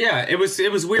 no. Yeah, it was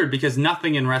weird because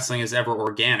nothing in wrestling is ever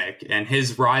organic, and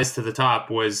his rise to the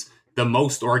top was the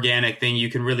most organic thing you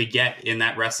can really get in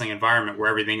that wrestling environment where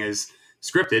everything is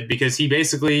scripted, because he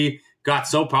basically got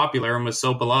so popular and was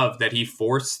so beloved that he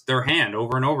forced their hand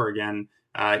over and over again,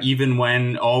 even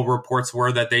when all reports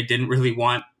were that they didn't really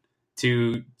want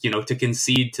to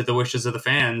concede to the wishes of the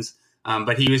fans.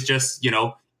 But he was just,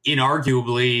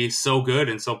 inarguably so good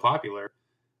and so popular.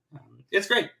 It's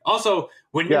great. Also,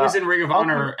 when he was in Ring of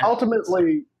Honor...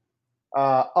 Ultimately,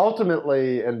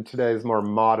 in today's more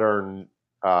modern...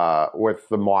 with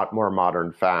the more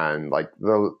modern fan,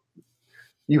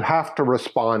 you have to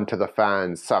respond to the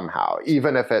fans somehow,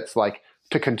 even if it's like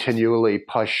to continually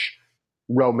push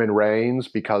Roman Reigns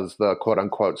because the quote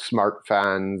unquote smart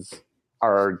fans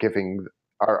are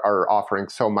offering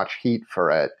so much heat for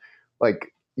it.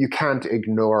 Like, you can't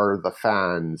ignore the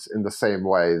fans in the same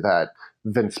way that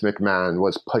Vince McMahon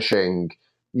was pushing,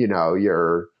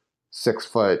 your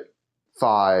 6'5",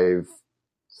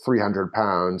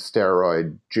 300-pound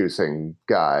steroid juicing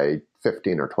guy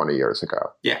 15 or 20 years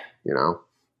ago. Yeah. Yeah.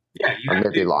 Or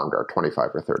maybe longer,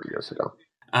 25 or 30 years ago.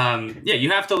 You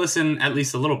have to listen at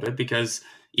least a little bit, because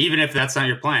even if that's not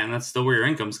your plan, that's still where your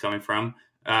income's coming from.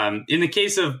 In the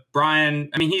case of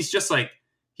Bryan, I mean, he's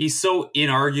he's so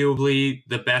inarguably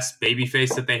the best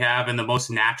babyface that they have and the most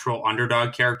natural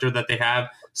underdog character that they have.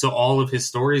 So all of his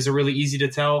stories are really easy to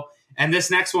tell. And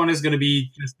this next one is going to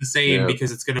be just the same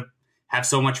because it's going to have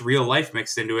so much real life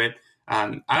mixed into it.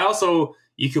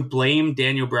 You could blame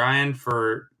Daniel Bryan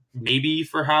for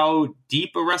how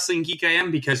deep a wrestling geek I am,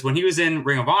 because when he was in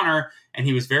Ring of Honor and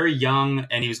he was very young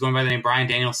and he was going by the name Bryan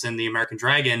Danielson, the American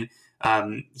Dragon,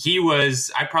 I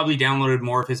probably downloaded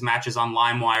more of his matches on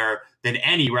LimeWire than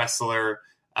any wrestler.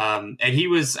 And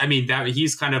he's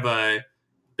kind of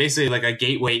basically like a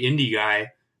gateway indie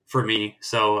guy for me.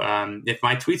 So if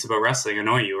my tweets about wrestling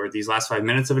annoy you, or these last 5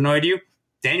 minutes have annoyed you,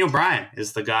 Daniel Bryan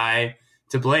is the guy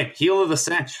to blame. Heel of the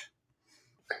cinch.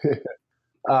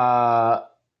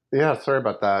 Yeah, sorry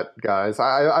about that, guys.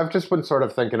 I've just been sort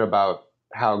of thinking about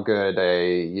how good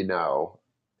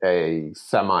a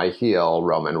semi-heel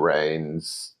Roman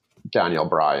Reigns, Daniel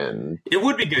Bryan. It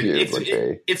would be good.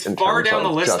 It's far down the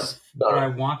list of what I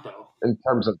want, though. In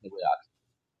terms of the reaction.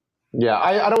 Yeah,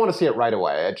 I don't want to see it right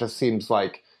away. It just seems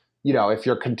like, if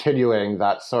you're continuing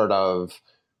that sort of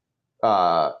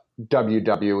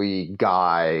WWE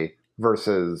guy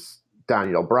versus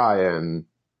Daniel Bryan,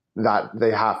 that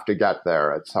they have to get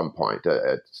there at some point.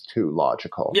 It's too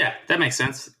logical. Yeah, that makes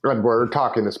sense. And we're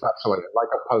talking especially like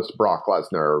a post Brock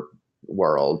Lesnar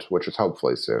world, which is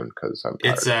hopefully soon, because I'm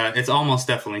tired. It's almost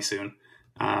definitely soon.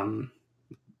 So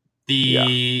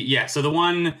the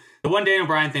one Daniel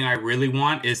Bryan thing I really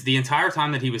want is the entire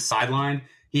time that he was sidelined,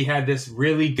 he had this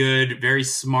really good, very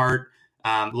smart,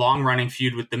 long running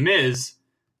feud with The Miz.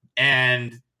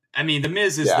 And I mean, The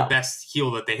Miz is the best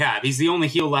heel that they have. He's the only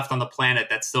heel left on the planet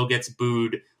that still gets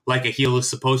booed like a heel is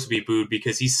supposed to be booed,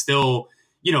 because he's still,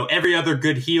 every other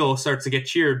good heel starts to get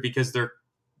cheered because they're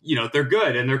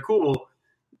good and they're cool.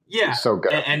 Yeah. So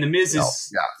good. And The Miz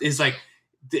is like,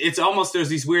 it's almost, there's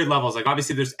these weird levels. Like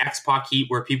obviously there's X-Pac heat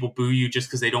where people boo you just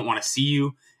because they don't want to see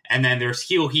you. And then there's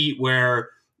heel heat where,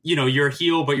 you're a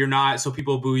heel, but you're not. So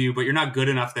people boo you, but you're not good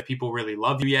enough that people really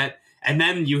love you yet. And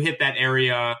then you hit that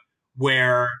area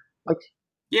where like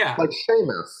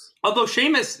Sheamus. Although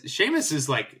Sheamus is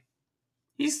like,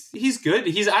 he's good.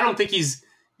 I don't think he's,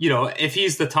 if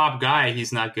he's the top guy,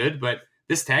 he's not good, but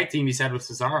this tag team he's had with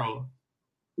Cesaro.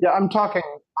 Yeah. I'm talking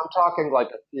like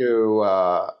a few,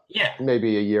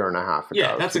 maybe a year and a half ago.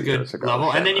 Yeah. That's a good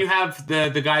level. Sheamus. And then you have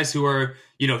the guys who are,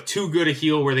 too good a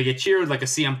heel where they get cheered, like a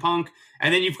CM Punk.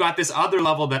 And then you've got this other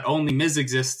level that only Miz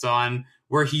exists on,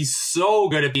 where he's so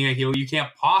good at being a heel, you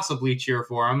can't possibly cheer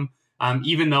for him.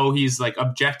 Even though he's like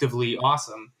objectively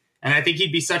awesome. And I think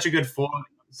he'd be such a good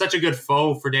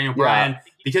foe for Daniel Bryan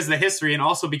because of the history, and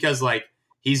also because like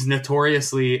he's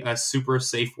notoriously a super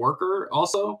safe worker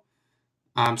also.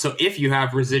 So if you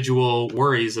have residual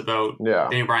worries about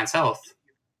Daniel Bryan's health.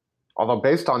 Although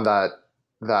based on that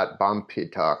bump he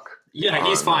took. Yeah,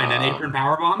 he's fine. An apron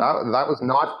powerbomb? That was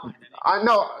not... I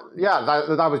know,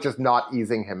 that was just not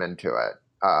easing him into it.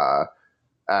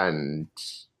 And...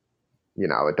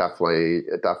 it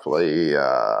definitely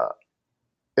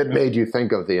it made you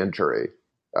think of the injury,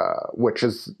 which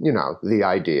is, the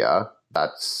idea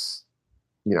that's,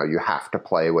 you have to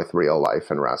play with real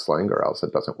life in wrestling or else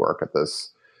it doesn't work at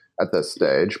this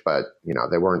stage. But,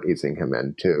 they weren't easing him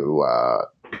into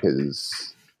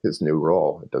his new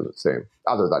role, it doesn't seem,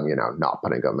 other than,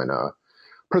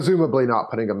 presumably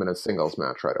not putting him in a singles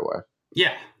match right away.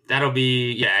 Yeah. That'll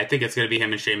be, I think it's going to be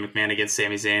him and Shane McMahon against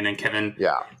Sami Zayn and Kevin.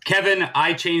 Yeah. Kevin,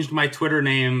 I changed my Twitter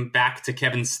name back to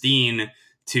Kevin Steen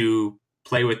to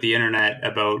play with the internet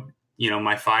about,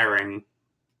 my firing.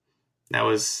 That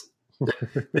was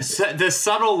the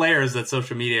subtle layers that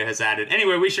social media has added.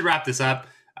 Anyway, we should wrap this up.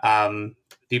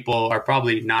 People are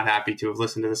probably not happy to have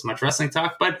listened to this much wrestling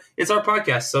talk, but it's our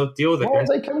podcast, so deal with it. Well,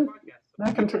 they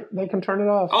can turn it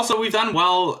off. Also, we've done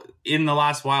well in the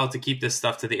last while to keep this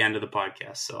stuff to the end of the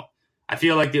podcast. So I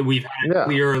feel like that we've had a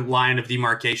clear line of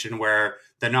demarcation where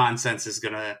the nonsense is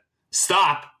going to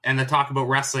stop and the talk about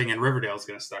wrestling and Riverdale is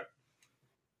going to start.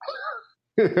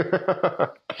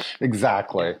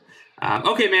 Exactly.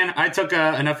 Okay, man. I took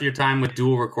enough of your time with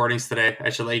dual recordings today. I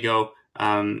should let you go.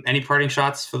 Any parting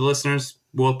shots for the listeners?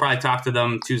 We'll probably talk to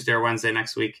them Tuesday or Wednesday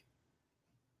next week.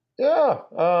 Yeah.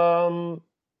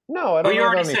 No, I don't. You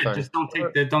already said just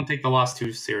don't take the loss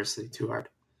too seriously, too hard.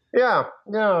 Yeah,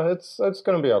 it's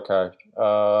going to be okay.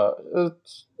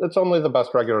 It's only the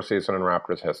best regular season in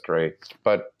Raptors history,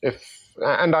 but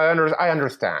I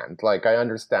understand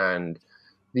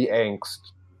the angst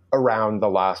around the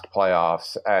last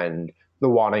playoffs and the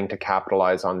wanting to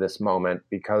capitalize on this moment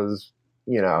because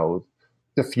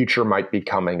the future might be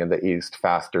coming in the East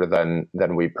faster than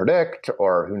we predict,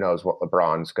 or who knows what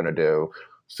LeBron's going to do.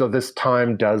 So this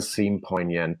time does seem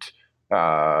poignant.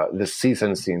 This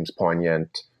season seems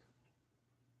poignant.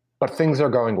 But things are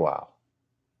going well.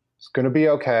 It's going to be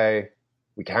okay.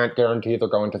 We can't guarantee they're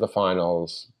going to the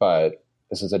finals, but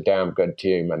this is a damn good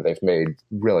team, and they've made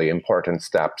really important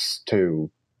steps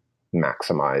to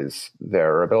maximize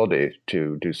their ability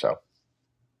to do so.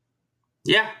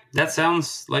 Yeah, that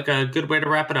sounds like a good way to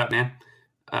wrap it up, man.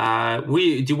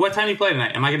 What time do you play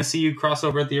tonight? Am I going to see you cross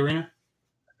over at the arena?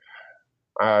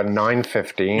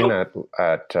 9:15 Nope.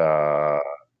 at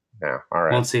yeah. All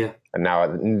right. Won't see you. And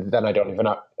then I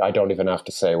don't even have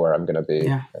to say where I'm going to be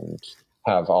and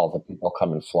have all the people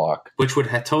come and flock, which would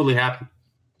totally happen.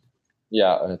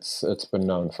 Yeah, it's been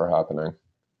known for happening.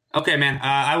 Okay, man.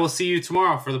 I will see you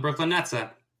tomorrow for the Brooklyn Nets then.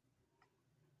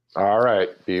 All right.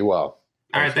 Be well.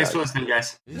 All right. Thanks for listening,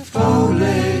 guys. If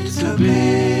only to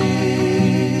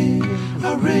be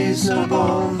a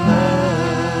reasonable man.